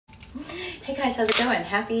Hey guys, how's it going?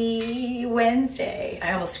 Happy Wednesday.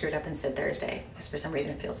 I almost screwed up and said Thursday because for some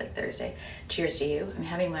reason it feels like Thursday. Cheers to you. I'm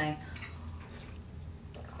having my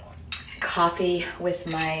coffee with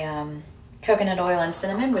my coconut oil and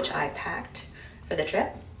cinnamon, which I packed for the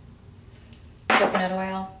trip. Coconut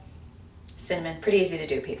oil, cinnamon, pretty easy to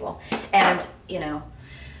do, people. And, you know,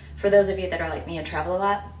 for those of you that are like me and travel a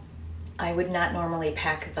lot, I would not normally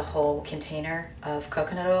pack the whole container of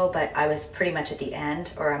coconut oil, but I was pretty much at the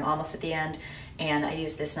end, or I'm almost at the end, and I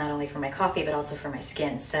use this not only for my coffee, but also for my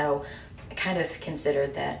skin. So I kind of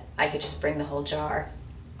considered that I could just bring the whole jar,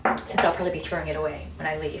 since I'll probably be throwing it away when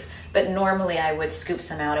I leave. But normally I would scoop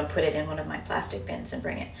some out and put it in one of my plastic bins and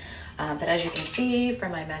bring it. But as you can see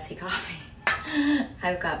from my messy coffee,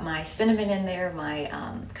 I've got my cinnamon in there, my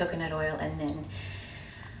coconut oil, and then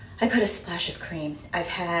I put a splash of cream. I've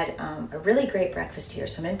had a really great breakfast here.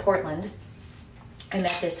 So I'm in Portland. I'm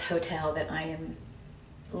at this hotel that I am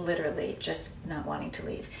literally just not wanting to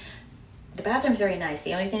leave. The bathroom's very nice.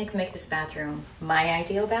 The only thing that can make this bathroom my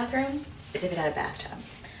ideal bathroom is if it had a bathtub.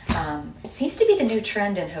 Seems to be the new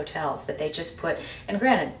trend in hotels that they just put, and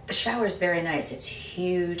granted, the shower is very nice. It's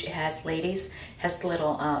huge. It has, ladies, has the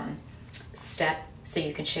little step so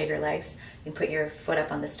you can shave your legs. You can put your foot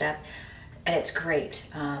up on the step. And it's great.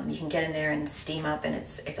 You can get in there and steam up, and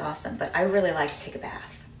it's awesome. But I really like to take a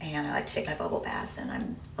bath, and I like to take my bubble baths, and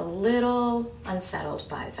I'm a little unsettled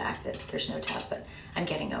by the fact that there's no tub, but I'm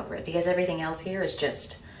getting over it because everything else here is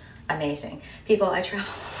just amazing. People, I travel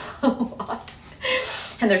a lot,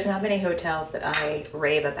 and there's not many hotels that I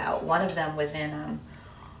rave about. One of them was in,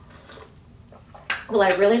 well,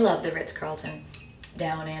 I really love the Ritz-Carlton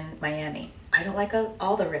down in Miami. I don't like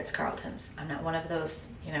all the Ritz-Carltons. I'm not one of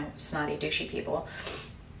those, you know, snotty, douchey people.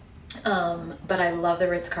 But I love the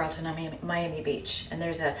Ritz-Carlton on Miami Beach. And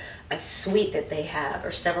there's a suite that they have,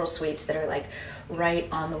 or several suites that are like right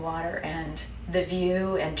on the water. And the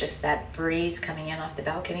view and just that breeze coming in off the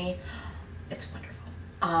balcony, it's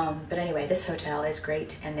wonderful. But anyway, this hotel is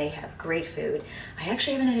great, and they have great food. I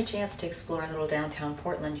actually haven't had a chance to explore a little downtown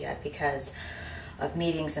Portland yet because of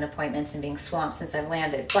meetings and appointments and being swamped since I've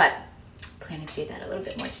landed. But planning to do that a little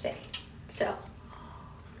bit more today. So,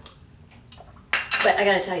 but I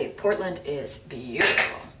gotta tell you, Portland is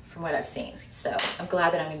beautiful from what I've seen. So I'm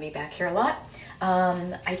glad that I'm gonna be back here a lot.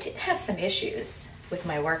 I did have some issues with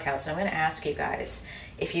my workouts, and I'm gonna ask you guys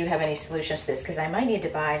if you have any solutions to this, because I might need to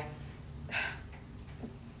buy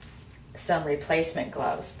some replacement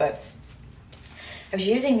gloves. But I was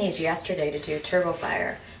using these yesterday to do Turbo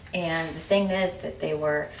Fire, and the thing is that they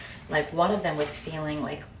were, like, one of them was feeling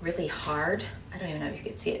like really hard. I don't even know if you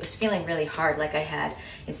could see it. It was feeling really hard, like I had,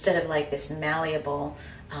 instead of like this malleable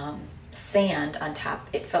sand on top,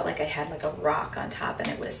 it felt like I had like a rock on top, and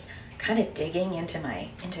it was kind of digging into my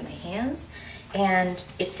hands. And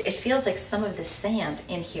it feels like some of the sand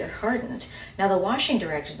in here hardened. Now the washing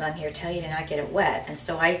directions on here tell you to not get it wet, and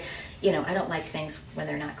so I don't like things when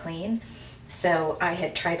they're not clean. So I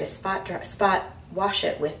had tried to spot wash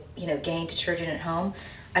it with, Gain detergent at home.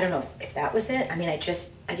 I don't know if that was it. I mean, I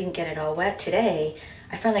didn't get it all wet. Today,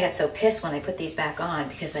 I finally got so pissed when I put these back on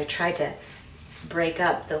because I tried to break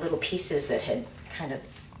up the little pieces that had kind of,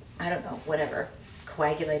 I don't know, whatever,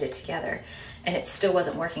 coagulated together. And it still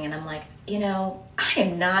wasn't working. And I'm like, I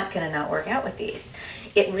am not going to not work out with these.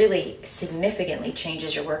 It really significantly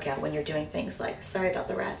changes your workout when you're doing things like, sorry about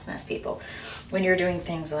the rat's nest, people, when you're doing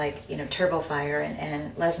things like, Turbo Fire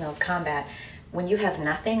and Les Mills Combat. When you have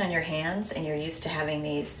nothing on your hands and you're used to having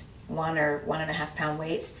these 1 or 1.5 pound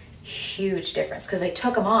weights, huge difference. Because I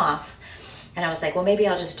took them off and I was like, well, maybe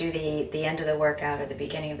I'll just do the end of the workout or the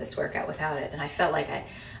beginning of this workout without it. And I felt like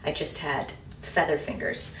I just had feather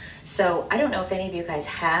fingers. So I don't know if any of you guys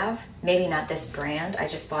have, maybe not this brand. I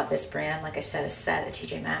just bought this brand, like I said, a set at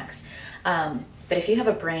TJ Maxx. But if you have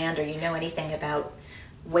a brand or you know anything about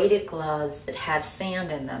weighted gloves that have sand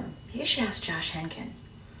in them, you should ask Josh Henkin.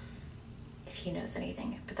 He knows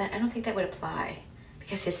anything, but I don't think that would apply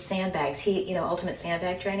because his sandbags, Ultimate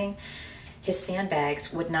Sandbag Training, his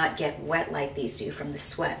sandbags would not get wet like these do from the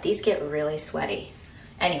sweat. These get really sweaty.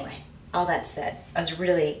 Anyway, all that said, I was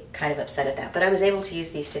really kind of upset at that, but I was able to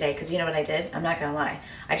use these today because you know what I did? I'm not gonna lie.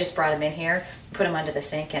 I just brought them in here, put them under the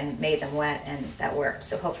sink and made them wet, and that worked.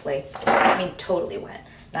 So hopefully, totally wet,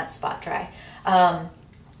 not spot dry.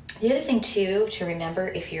 The other thing too, to remember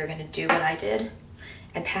if you're gonna do what I did,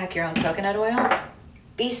 and pack your own coconut oil,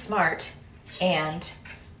 be smart. And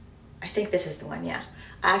I think this is the one, yeah.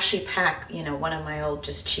 I actually pack, one of my old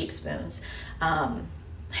just cheap spoons. I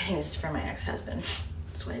think this is from my ex-husband.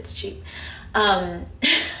 That's why it's cheap.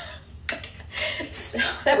 So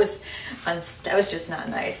that was just not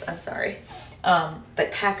nice. I'm sorry.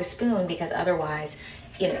 But pack a spoon, because otherwise,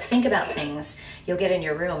 you know, think about things. You'll get in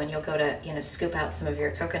your room and you'll go to, you know, scoop out some of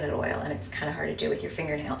your coconut oil, and it's kind of hard to do with your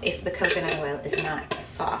fingernail if the coconut oil is not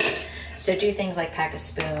soft. So do things like pack a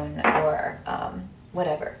spoon or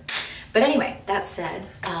whatever. But anyway, that said,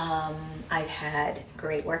 I've had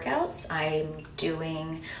great workouts.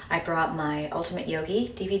 I brought my Ultimate Yogi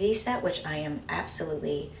DVD set, which I am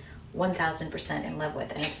absolutely 1000% in love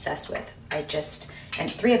with and obsessed with. And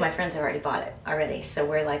 3 of my friends have already bought it already, so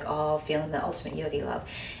we're like all feeling the Ultimate Yogi love.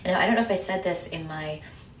 And I don't know if I said this in my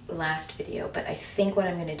last video, but I think what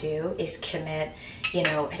I'm gonna do is commit, you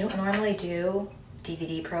know, I don't normally do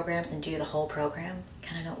DVD programs and do the whole program.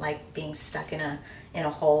 Kind of don't like being stuck in a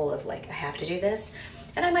hole of like, I have to do this.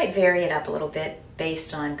 And I might vary it up a little bit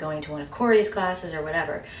based on going to one of Corey's classes or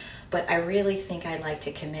whatever. But I really think I'd like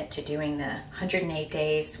to commit to doing the 108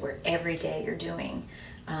 days where every day you're doing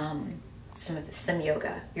some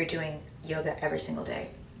yoga. You're doing yoga every single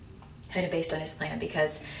day, kind of based on his plan,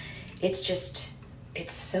 because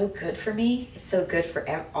it's so good for me. It's so good for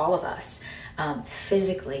all of us,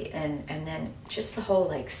 physically, and then just the whole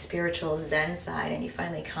like spiritual Zen side, and you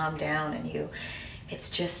finally calm down, and it's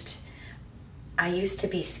just, I used to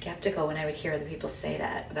be skeptical when I would hear other people say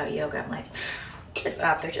that about yoga. I'm like, what is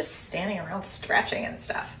up? They're just standing around stretching and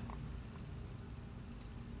stuff.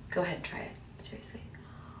 Go ahead and try it, seriously.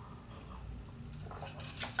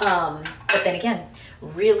 But then again,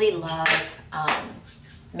 really love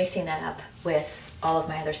mixing that up with all of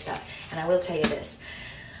my other stuff. And I will tell you this,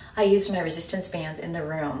 I used my resistance bands in the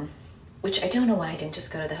room, which I don't know why I didn't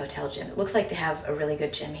just go to the hotel gym. It looks like they have a really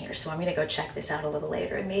good gym here, so I'm gonna go check this out a little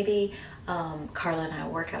later. And maybe Carla and I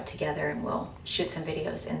will work out together and we'll shoot some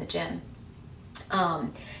videos in the gym.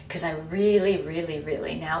 Because I really,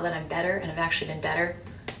 now that I'm better, and I've actually been better,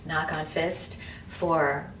 knock on fist,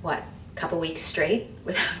 for what, a couple weeks straight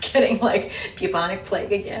without getting like bubonic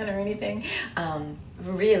plague again or anything.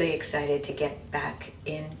 Really excited to get back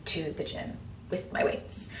into the gym with my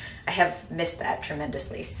weights. I have missed that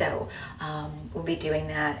tremendously, so we'll be doing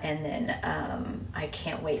that, and then I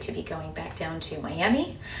can't wait to be going back down to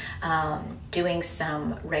Miami, doing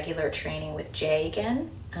some regular training with Jay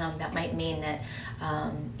again. That might mean that,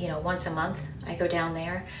 you know, once a month I go down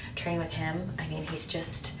there, train with him. I mean, he's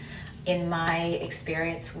just, in my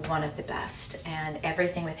experience, one of the best, and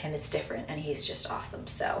everything with him is different, and he's just awesome.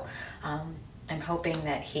 So I'm hoping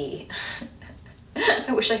that he,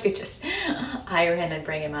 I wish I could just hire him and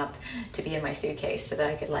bring him up to be in my suitcase so that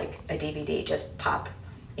I could, like a DVD, just pop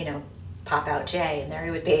out Jay, and there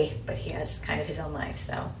he would be, but he has kind of his own life,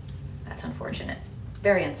 so that's unfortunate.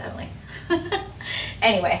 Very unsettling.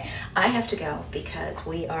 Anyway, I have to go because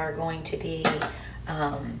we are going to be,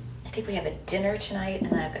 I think we have a dinner tonight, and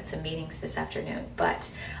then I've got some meetings this afternoon,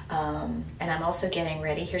 but, and I'm also getting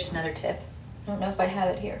ready. Here's another tip. I don't know if I have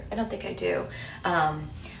it here. I don't think I do.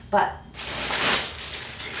 But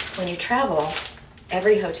when you travel,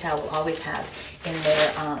 every hotel will always have in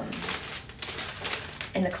their,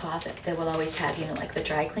 in the closet, they will always have, you know, like the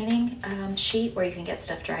dry cleaning sheet where you can get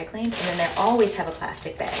stuff dry cleaned, and then they always have a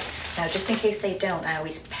plastic bag. Now, just in case they don't, I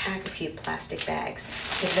always pack a few plastic bags,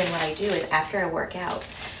 because then what I do is after I work out,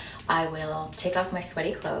 I will take off my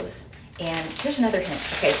sweaty clothes, and here's another hint.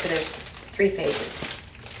 Okay, so there's 3 phases.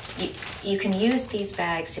 You can use these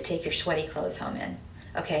bags to take your sweaty clothes home in,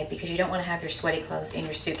 okay, because you don't want to have your sweaty clothes in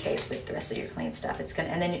your suitcase with the rest of your clean stuff.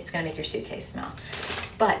 And then it's gonna make your suitcase smell.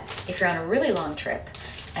 But if you're on a really long trip,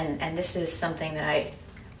 and this is something that I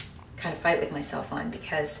kind of fight with myself on,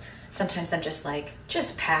 because sometimes I'm just like,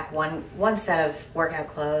 just pack one set of workout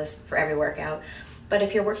clothes for every workout. But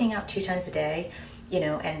if you're working out 2 times a day, you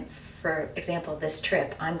know, and for example, this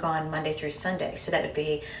trip, I'm gone Monday through Sunday. So that would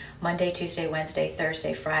be Monday, Tuesday, Wednesday,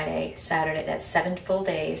 Thursday, Friday, Saturday. That's 7 full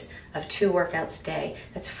days of 2 workouts a day.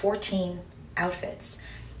 That's 14 outfits.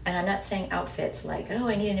 And I'm not saying outfits like, oh,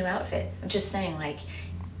 I need a new outfit. I'm just saying, like,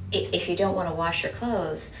 if you don't want to wash your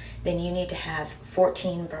clothes, then you need to have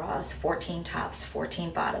 14 bras, 14 tops,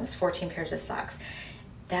 14 bottoms, 14 pairs of socks.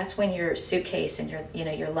 That's when your suitcase and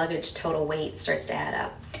your luggage total weight starts to add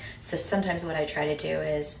up. So sometimes what I try to do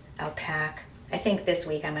is I'll pack, I think this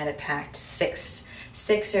week I might have packed six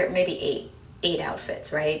or maybe eight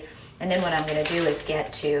outfits, right? And then what I'm gonna do is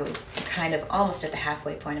get to kind of almost at the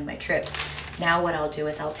halfway point of my trip. Now what I'll do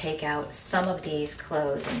is I'll take out some of these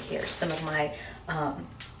clothes in here, some of my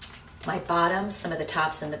my bottoms, some of the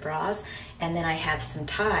tops and the bras, and then I have some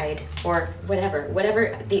Tide or whatever.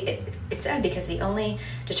 It's sad because the only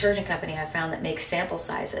detergent company I've found that makes sample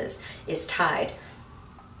sizes is Tide.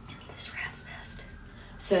 This rat's nest.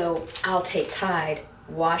 So I'll take Tide,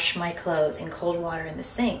 wash my clothes in cold water in the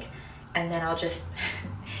sink, and then I'll just,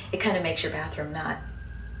 it kind of makes your bathroom not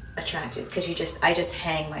attractive, because I just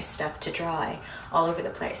hang my stuff to dry all over the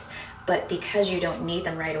place. But because you don't need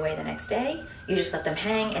them right away the next day, you just let them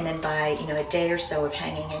hang, and then by, you know, a day or so of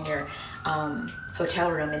hanging in your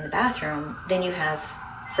hotel room in the bathroom, then you have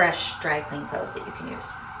fresh, dry, clean clothes that you can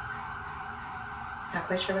use. Not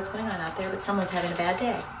quite sure what's going on out there, but someone's having a bad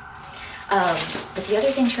day. But the other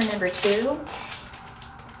thing to remember too,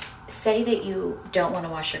 say that you don't want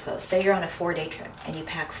to wash your clothes. Say you're on a 4-day trip and you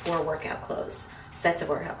pack 4 workout clothes, sets of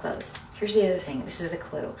workout clothes. Here's the other thing, this is a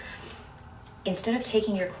clue. Instead of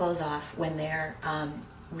taking your clothes off when they're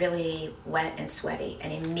really wet and sweaty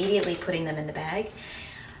and immediately putting them in the bag,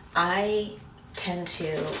 I tend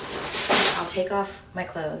to, I'll take off my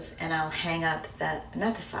clothes and I'll hang up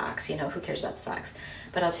not the socks, you know, who cares about the socks,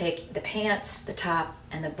 but I'll take the pants, the top,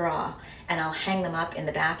 and the bra, and I'll hang them up in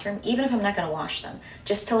the bathroom, even if I'm not gonna wash them,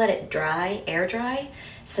 just to let it dry, air dry,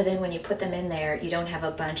 so then when you put them in there, you don't have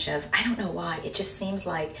a bunch of, I don't know why, it just seems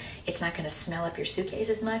like it's not gonna smell up your suitcase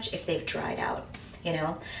as much if they've dried out. You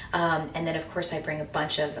know, and then of course I bring a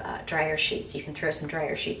bunch of dryer sheets. You can throw some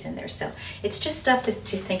dryer sheets in there. So it's just stuff to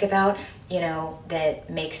think about, you know, that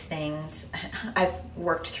makes things, I've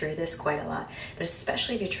worked through this quite a lot, but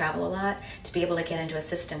especially if you travel a lot, to be able to get into a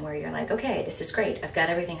system where you're like, okay, this is great. I've got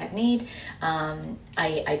everything I need.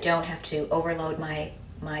 I don't have to overload my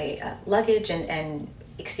luggage and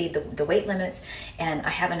exceed the weight limits, and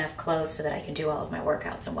I have enough clothes so that I can do all of my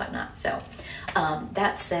workouts and whatnot. So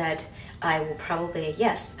that said, I will probably,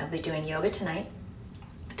 yes, I'll be doing yoga tonight.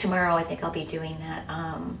 Tomorrow I think I'll be doing that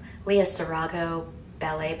Leah Sarago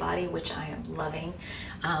ballet body, which I am loving.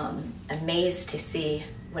 Amazed to see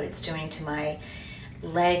what it's doing to my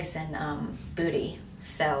legs and booty.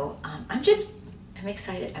 So I'm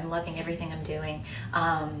excited. I'm loving everything I'm doing.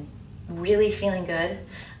 Really feeling good,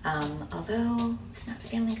 although I was not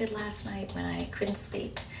feeling good last night when I couldn't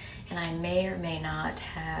sleep, and I may or may not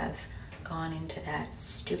have gone into that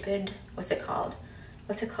stupid, what's it called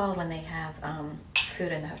when they have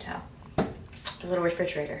food in the hotel? The little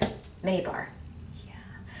refrigerator, mini bar. Yeah,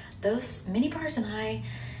 those mini bars and I,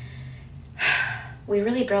 we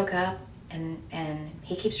really broke up, and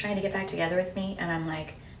he keeps trying to get back together with me, and I'm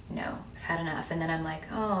like, no, I've had enough. And then I'm like,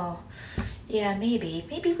 oh, yeah, maybe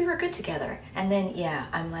we were good together. And then, yeah,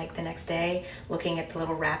 I'm like the next day looking at the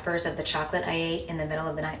little wrappers of the chocolate I ate in the middle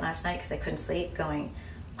of the night last night because I couldn't sleep, going,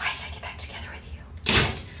 why did I get back together with you?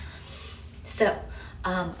 Damn it. So,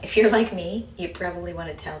 if you're like me, you probably want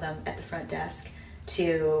to tell them at the front desk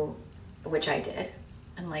which I did.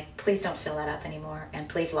 I'm like, please don't fill that up anymore, and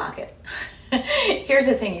please lock it. Here's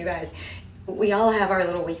the thing, you guys. We all have our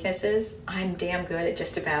little weaknesses. I'm damn good at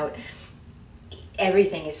just about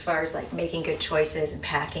everything as far as like making good choices and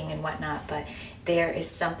packing and whatnot, but there is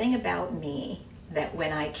something about me that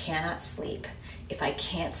when I cannot sleep, if I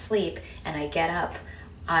can't sleep and I get up,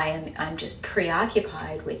 I'm just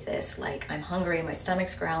preoccupied with this, like I'm hungry, my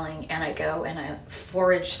stomach's growling, and I go and I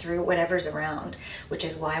forage through whatever's around, which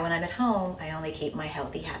is why when I'm at home, I only keep my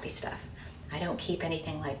healthy, happy stuff. I don't keep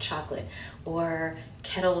anything like chocolate or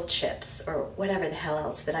kettle chips or whatever the hell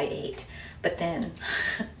else that I ate. But then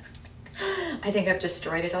I think I've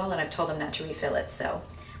destroyed it all, and I've told them not to refill it. So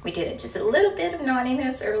we did it. Just a little bit of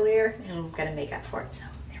naughtiness earlier, and I'm gonna make up for it. So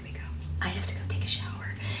there we go. I have to go take a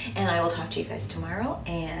shower, and I will talk to you guys tomorrow.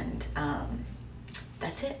 And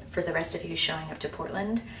that's it for the rest of you showing up to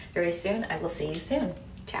Portland very soon. I will see you soon.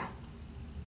 Ciao.